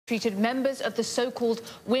treated members of the so-called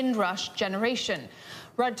Windrush generation.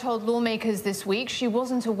 Rudd told lawmakers this week she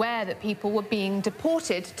wasn't aware that people were being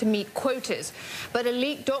deported to meet quotas. But a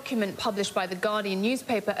leaked document published by the Guardian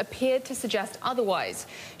newspaper appeared to suggest otherwise.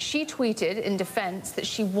 She tweeted in defense that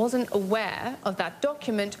she wasn't aware of that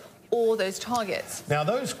document or those targets. Now,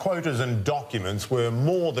 those quotas and documents were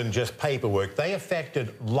more than just paperwork. They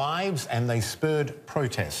affected lives and they spurred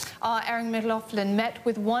protest. Our Erin McLaughlin met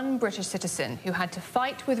with one British citizen who had to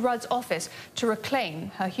fight with Rudd's office to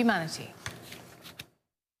reclaim her humanity.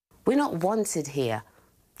 We're not wanted here.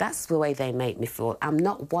 That's the way they make me feel. I'm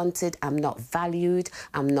not wanted, I'm not valued,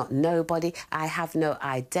 I'm not nobody, I have no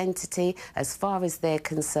identity. As far as they're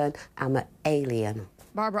concerned, I'm an alien.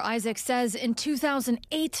 Barbara Isaacs says in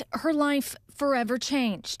 2008, her life forever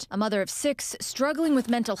changed. A mother of 6, struggling with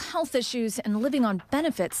mental health issues and living on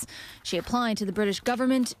benefits, she applied to the British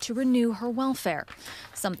government to renew her welfare,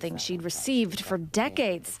 something she'd received for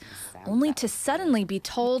decades, only to suddenly be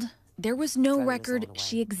told there was no record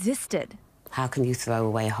she existed. How can you throw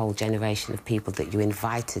away a whole generation of people that you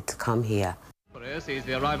invited to come here? This is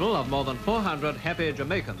the arrival of more than 400 happy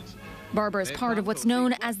Jamaicans. Barbara is part of what's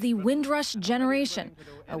known as the Windrush generation,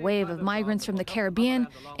 a wave of migrants from the Caribbean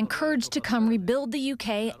encouraged to come rebuild the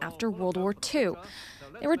UK after World War II.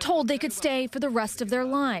 They were told they could stay for the rest of their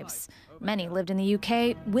lives. Many lived in the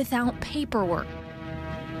UK without paperwork.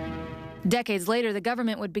 Decades later, the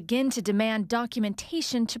government would begin to demand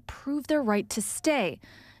documentation to prove their right to stay.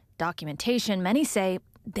 Documentation many say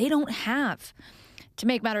they don't have. To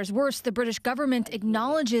make matters worse, the British government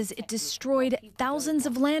acknowledges it destroyed thousands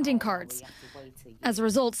of landing cards. As a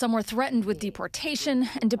result, some were threatened with deportation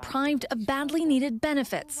and deprived of badly needed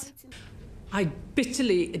benefits. I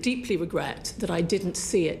deeply regret that I didn't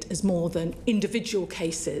see it as more than individual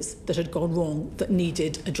cases that had gone wrong that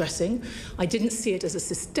needed addressing. I didn't see it as a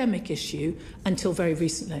systemic issue until very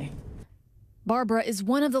recently. Barbara is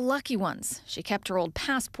one of the lucky ones. She kept her old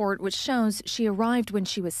passport, which shows she arrived when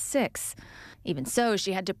she was 6. Even so,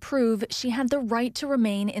 she had to prove she had the right to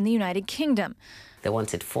remain in the United Kingdom. They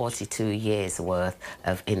wanted 42 years' worth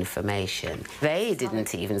of information. They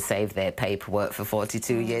didn't even save their paperwork for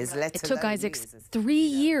 42 years. It took Isaacs 3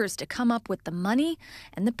 years to come up with the money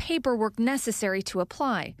and the paperwork necessary to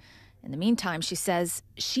apply. In the meantime, she says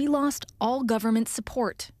she lost all government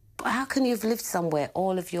support. How can you have lived somewhere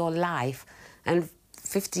all of your life and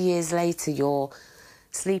 50 years later you're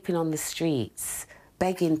sleeping on the streets,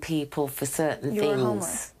 begging people for certain things? You were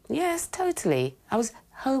homeless? Yes, totally. I was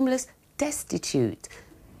homeless, destitute.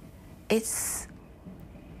 It's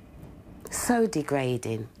so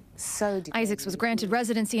degrading. Isaacs was granted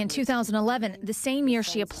residency in 2011, the same year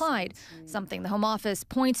she applied, something the Home Office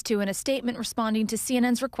points to in a statement responding to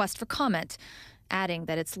CNN's request for comment, adding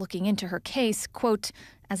that it's looking into her case, quote,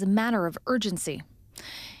 as a matter of urgency.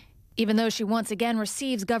 Even though she once again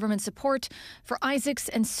receives government support, for Isaacs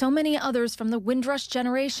and so many others from the Windrush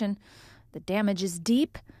generation, the damage is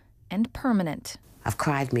deep and permanent. I've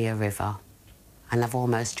cried me a river, and I've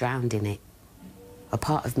almost drowned in it. A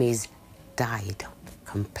part of me's died,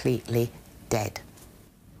 completely dead.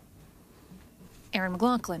 Erin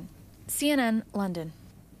McLaughlin, CNN, London.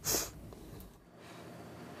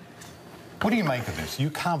 What do you make of this? You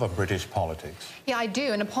cover British politics. Yeah, I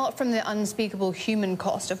do. And apart from the unspeakable human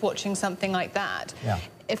cost of watching something like that,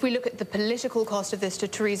 if we look at the political cost of this to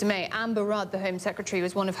Theresa May, Amber Rudd, the Home Secretary,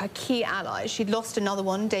 was one of her key allies. She'd lost another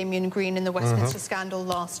one, Damien Green, in the Westminster scandal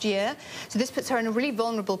last year. So this puts her in a really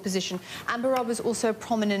vulnerable position. Amber Rudd was also a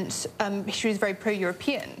prominent, she was very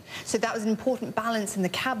pro-European. So that was an important balance in the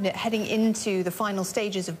cabinet heading into the final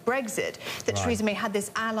stages of Brexit, that Theresa May had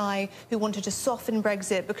this ally who wanted to soften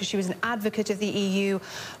Brexit because she was an advocate of the EU.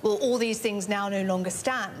 Well, all these things now no longer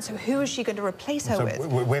stand. So who is she going to replace her with?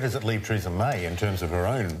 Where does it leave Theresa May in terms of her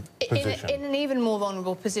own position? In an even more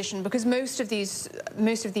vulnerable position, because most of these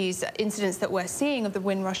incidents that we're seeing of the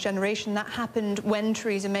Windrush generation, that happened when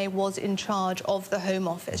Theresa May was in charge of the Home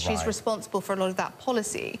Office. She's responsible for a lot of that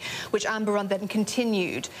policy, which Amber Rudd then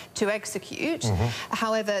continued to execute.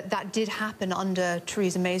 However, that did happen under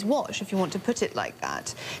Theresa May's watch, if you want to put it like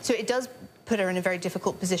that. So it does put her in a very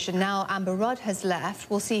difficult position. Now Amber Rudd has left.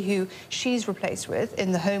 We'll see who she's replaced with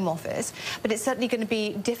in the Home Office. But it's certainly going to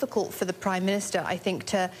be difficult for the Prime Minister, I think,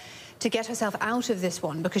 to get herself out of this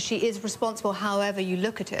one, because she is responsible however you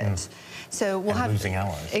look at it. So we'll have losing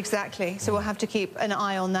allies. Exactly. So we'll have to keep an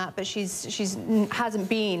eye on that. But she hasn't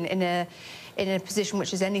been in a position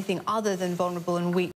which is anything other than vulnerable and weak.